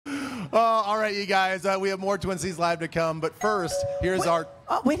All right, you guys. We have more Twin Cities Live to come. But first, here's our...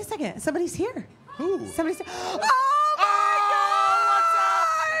 Oh, wait a second. Somebody's here. Who? Somebody's here. Oh, my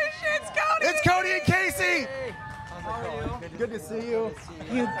gosh! It's Cody! It's Cody and Casey! How are you? Good to see you.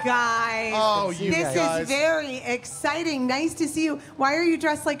 You guys. Oh, you this guys. is very exciting. Nice to see you. Why are you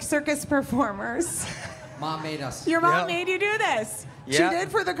dressed like circus performers? Mom made us. Your mom made you do this? Yep. She did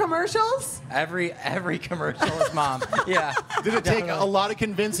for the commercials? Every commercial is Mom. Yeah. Did it take a lot of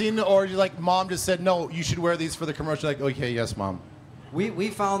convincing, or you like Mom just said, no, you should wear these for the commercial? Like, okay, yes, Mom. We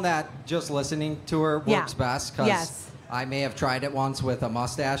found that just listening to her works best because I may have tried it once with a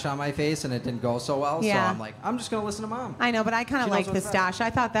mustache on my face and it didn't go so well. Yeah. So I'm like, I'm just going to listen to Mom. I know, but I kind of like the stash. I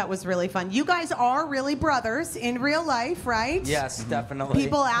thought that was really fun. You guys are really brothers in real life, right? Yes, definitely.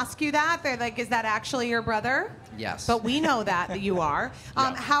 People ask you that. They're like, is that actually your brother? Yes. But we know that you are.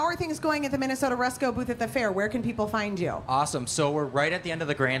 How are things going at the Minnesota Rusco booth at the fair? Where can people find you? Awesome. So we're right at the end of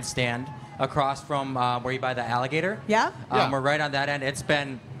the grandstand, across from where you buy the alligator. Yeah? We're right on that end. It's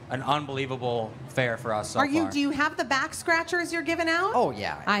been an unbelievable fair for us so far. Do you have the back scratchers you're giving out? Oh,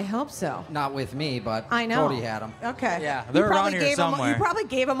 yeah. I hope so. Not with me, but I know. Cody had them. Okay. Yeah, they're around here somewhere. You probably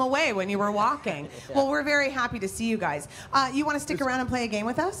gave them away when you were walking. Well, we're very happy to see you guys. You want to stick around and play a game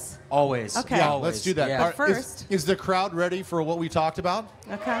with us? Always. Okay. Yeah, Always. let's do that. Yeah. But first... Is the crowd ready for what we talked about?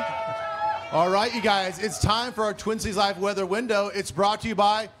 Okay. All right, you guys. It's time for our Twin Cities Live weather window. It's brought to you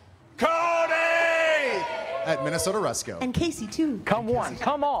by Cody at Minnesota Rusco. And Casey, too. Come one,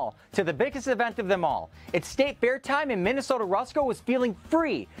 come all, to the biggest event of them all. It's State Fair time, and Minnesota Rusco is feeling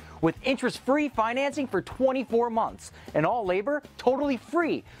free with interest-free financing for 24 months. And all labor totally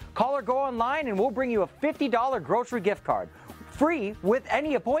free. Call or go online and we'll bring you a $50 grocery gift card. Free with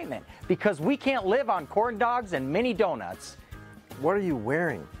any appointment, because we can't live on corn dogs and mini donuts. What are you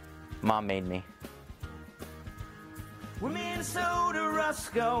wearing? Mom made me. We're Minnesota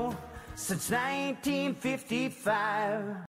Rusco since 1955.